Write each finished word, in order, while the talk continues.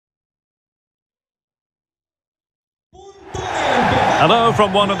Hello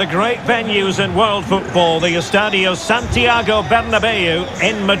from one of the great venues in world football, the Estadio Santiago Bernabeu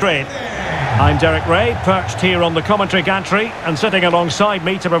in Madrid. I'm Derek Ray, perched here on the commentary gantry, and sitting alongside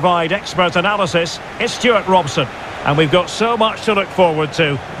me to provide expert analysis is Stuart Robson. And we've got so much to look forward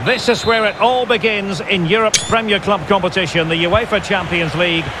to. This is where it all begins in Europe's Premier Club competition, the UEFA Champions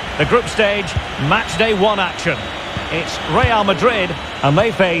League, the group stage, match day 1 action. It's Real Madrid, and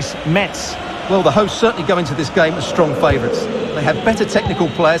they face Metz. Well, the hosts certainly go into this game as strong favourites. They have better technical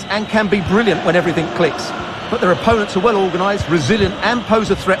players and can be brilliant when everything clicks. But their opponents are well organised, resilient and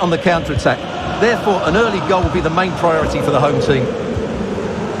pose a threat on the counter-attack. Therefore, an early goal will be the main priority for the home team.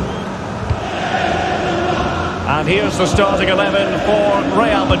 And here's the starting 11 for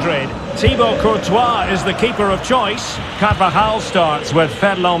Real Madrid. Thibaut Courtois is the keeper of choice. Carvajal starts with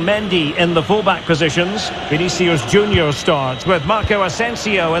Ferland Mendy in the fullback positions. Vinicius Junior starts with Marco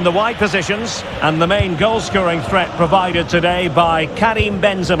Asensio in the wide positions. And the main goal-scoring threat provided today by Karim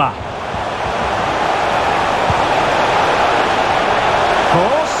Benzema.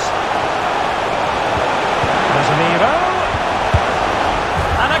 Cross. Casemiro.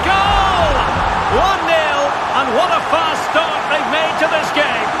 And a goal! 1-0, and what a fast start they've made to this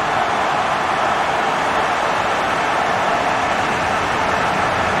game.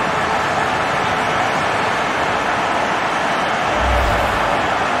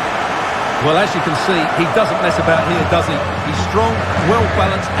 Well, as you can see, he doesn't mess about here, does he? He's strong,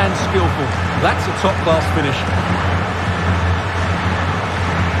 well-balanced and skillful. That's a top-class finish.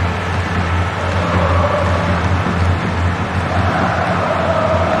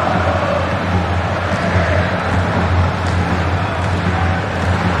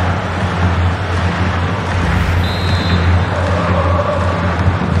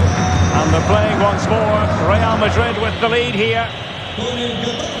 And they're playing once more. Real Madrid with the lead here.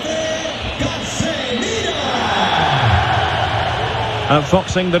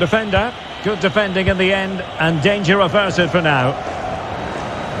 Outfoxing the defender. Good defending in the end, and danger averted for now.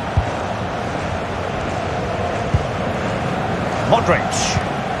 Modric.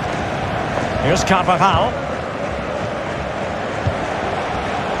 Here's Carvajal.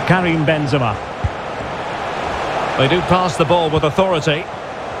 Karim Benzema. They do pass the ball with authority.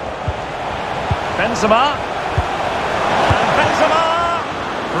 Benzema. And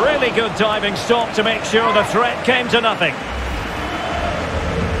Benzema! Really good diving stop to make sure the threat came to nothing.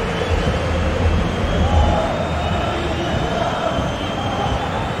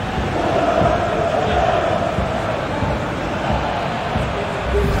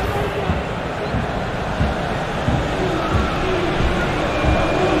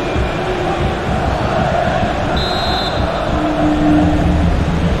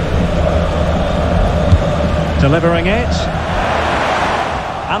 Delivering it.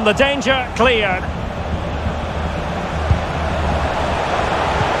 And the danger cleared.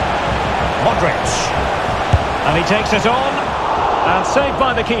 Modric. And he takes it on. And saved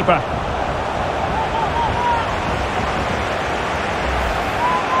by the keeper.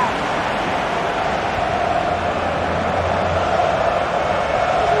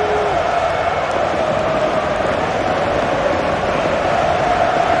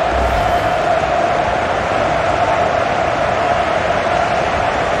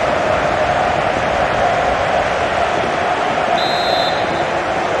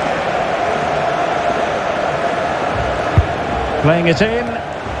 Playing it in. And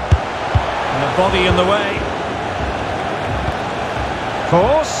the body in the way.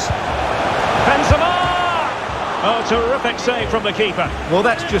 Course. Benzema! Oh, terrific save from the keeper. Well,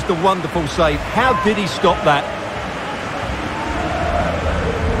 that's just a wonderful save. How did he stop that?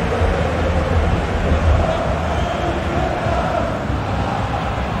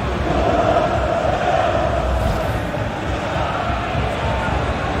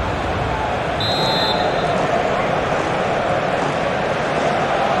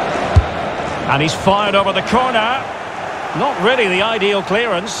 And he's fired over the corner. Not really the ideal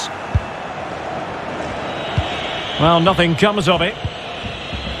clearance. Well, nothing comes of it.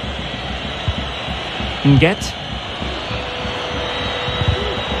 Get.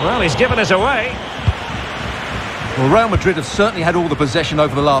 Well, he's given us away. Well, Real Madrid have certainly had all the possession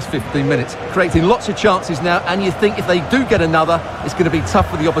over the last 15 minutes, creating lots of chances now, and you think if they do get another, it's going to be tough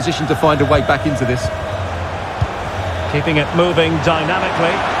for the opposition to find a way back into this. Keeping it moving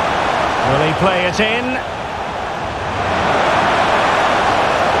dynamically. Will he play it in?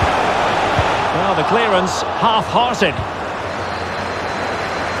 Well, the clearance half-hearted.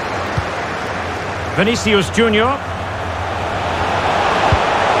 Vinicius Junior.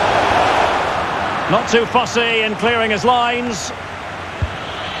 Not too fussy in clearing his lines.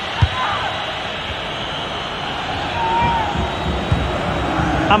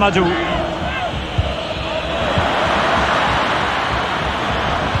 Amadou.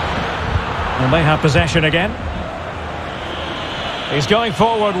 And they have possession again. He's going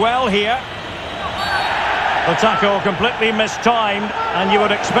forward well here. The tackle completely mistimed, and you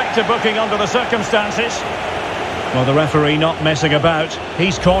would expect a booking under the circumstances. Well, the referee not messing about.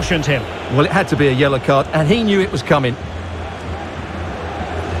 He's cautioned him. Well, it had to be a yellow card, and he knew it was coming.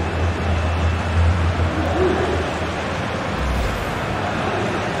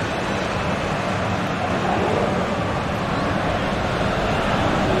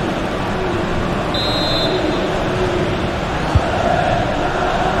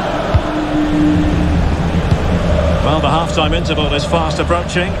 Well, the half-time interval is fast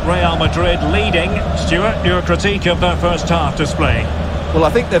approaching. Real Madrid leading. Stuart, your critique of their first half display? Well, I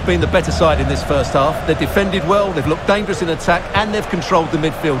think they've been the better side in this first half. They've defended well, they've looked dangerous in attack, and they've controlled the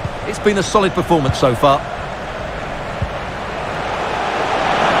midfield. It's been a solid performance so far.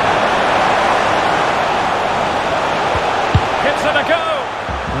 Gives it a go.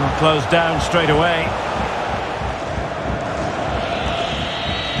 Well, closed down straight away.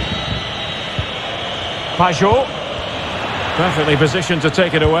 Pajot. Perfectly positioned to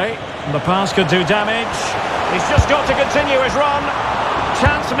take it away. The pass could do damage. He's just got to continue his run.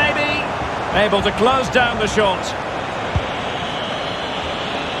 Chance maybe. Able to close down the shot.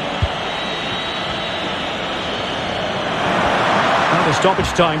 Now the stoppage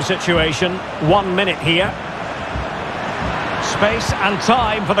time situation. 1 minute here. Space and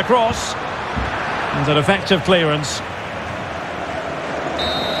time for the cross. And an effective clearance.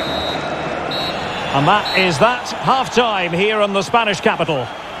 And that is that. Half-time here in the Spanish capital.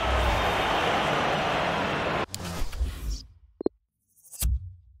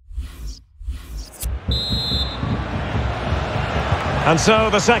 And so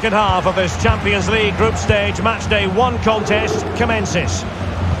the second half of this Champions League group stage matchday 1 contest commences.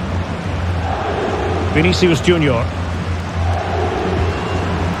 Vinicius Junior.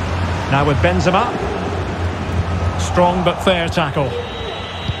 Now with Benzema. Strong but fair tackle.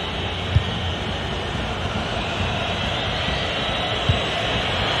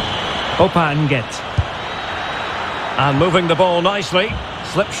 Opanget. And moving the ball nicely.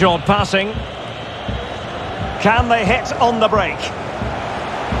 Slipshod passing. Can they hit on the break?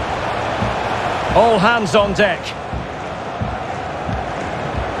 All hands on deck.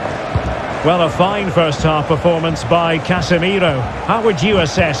 Well, a fine first half performance by Casemiro. How would you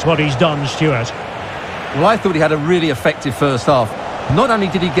assess what he's done, Stuart? Well, I thought he had a really effective first half. Not only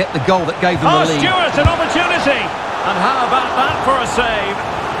did he get the goal that gave them the lead... Stuart, an opportunity! And how about that for a save?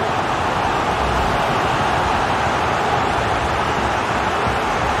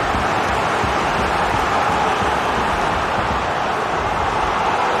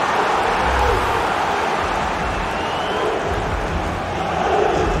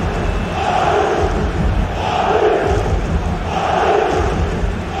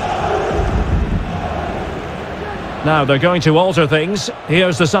 Now they're going to alter things.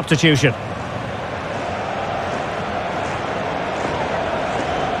 Here's the substitution.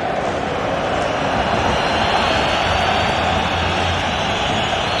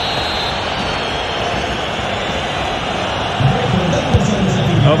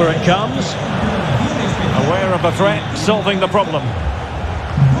 Over it comes. Aware of the threat, solving the problem.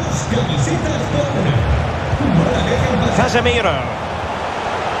 Casemiro.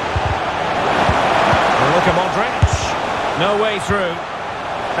 Look at Madrid. No way through.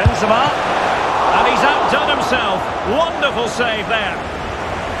 Benzema. And he's outdone himself. Wonderful save there.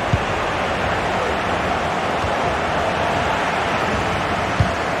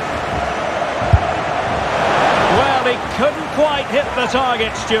 Well, he couldn't quite hit the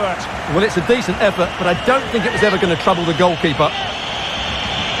target, Stuart. Well, it's a decent effort, but I don't think it was ever going to trouble the goalkeeper.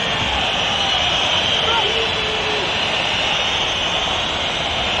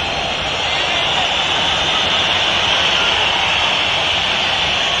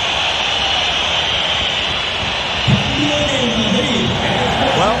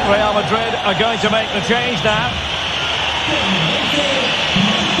 Real Madrid are going to make the change now.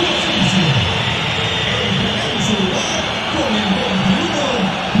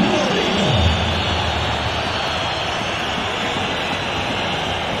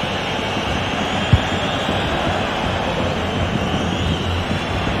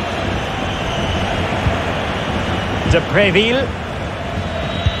 De Préville.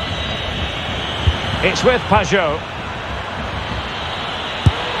 It's with Pajot.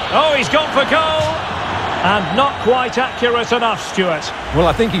 Oh, he's gone for goal. And not quite accurate enough, Stuart. Well,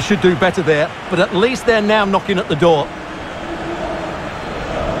 I think he should do better there, but at least they're now knocking at the door.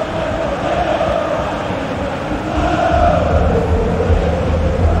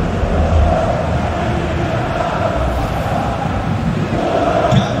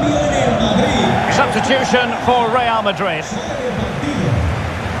 possession for Real Madrid.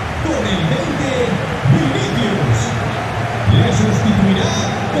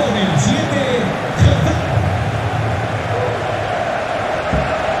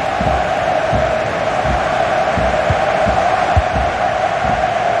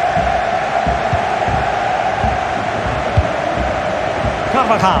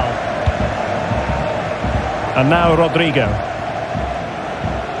 Carvajal. And now Rodrigo.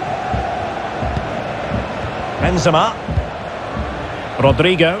 Benzema.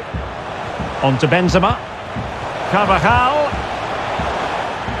 Rodrigo. On to Benzema. Carvajal.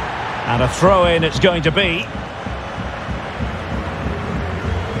 And a throw-in it's going to be.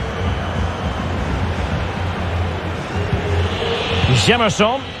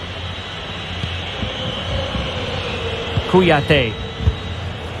 Jemerson. Kouyaté.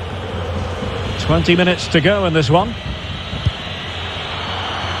 20 minutes to go in this one.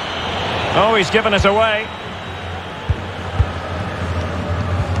 Oh, he's given it away.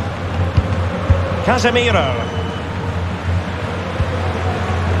 Casemiro.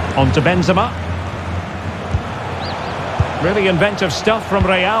 On to Benzema. Really inventive stuff from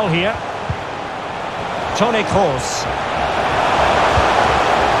Real here. Toni Kroos.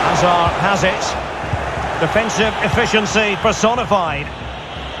 Hazard has it. Defensive efficiency personified.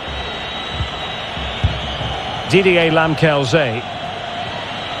 Didier Lamkelze.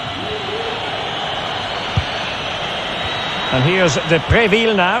 And here's De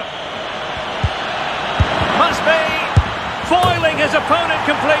Préville now. Must be foiling his opponent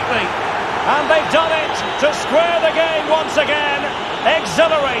completely. And they've done it to square the game once again.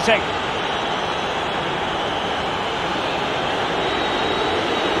 Exhilarating.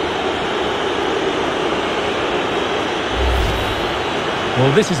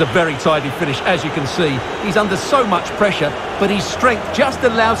 Well, this is a very tidy finish, as you can see. He's under so much pressure, but his strength just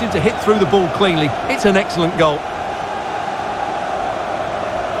allows him to hit through the ball cleanly. It's an excellent goal.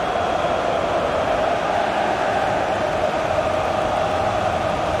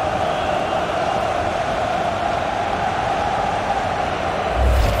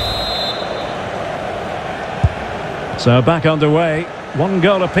 So back underway. 1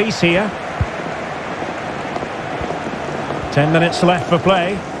 goal apiece here. 10 minutes left for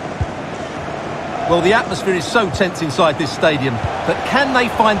play. Well, the atmosphere is so tense inside this stadium, but can they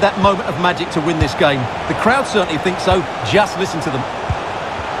find that moment of magic to win this game? The crowd certainly think so. Just listen to them.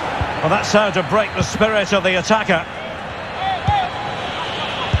 Well, that's how to break the spirit of the attacker.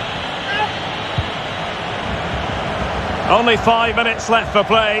 Only 5 minutes left for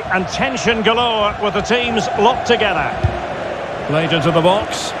play, and tension galore with the teams locked together. Played into the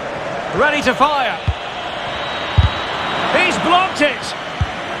box. Ready to fire. He's blocked it.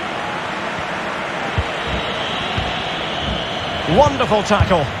 Wonderful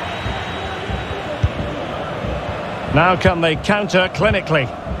tackle. Now can they counter clinically?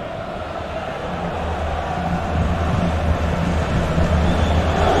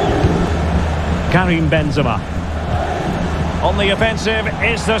 Karim Benzema. On the offensive,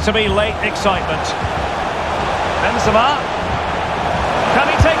 is there to be late excitement? Benzema. Can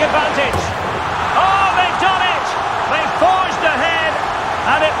he take advantage? Oh, they've done it! They've forged ahead,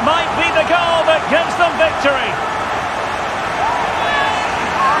 and it might be the goal that gives them victory.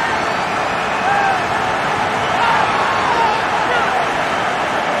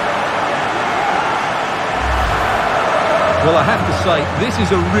 Well, I have to say, this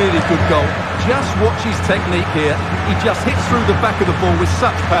is a really good goal. Just watch his technique here. He just hits through the back of the ball with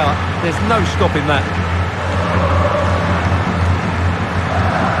such power. There's no stopping that.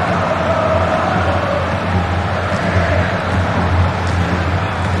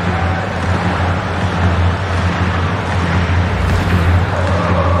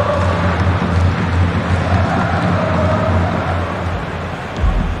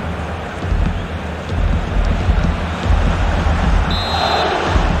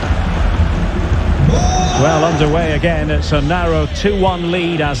 Well, underway again. It's a narrow 2-1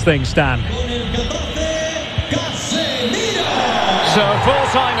 lead as things stand. So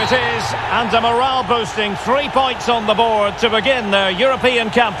full-time it is, and a morale-boosting 3 points on the board to begin their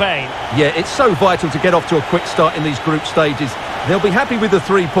European campaign. Yeah, it's so vital to get off to a quick start in these group stages. They'll be happy with the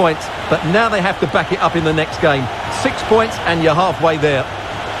 3 points, but now they have to back it up in the next game. 6 points and you're halfway there.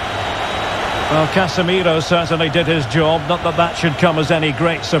 Well, Casemiro certainly did his job. Not that that should come as any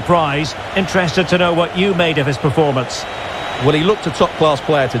great surprise. Interested to know what you made of his performance. Well, he looked a top-class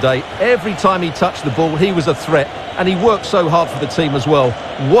player today. Every time he touched the ball, he was a threat. And he worked so hard for the team as well.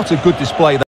 What a good display that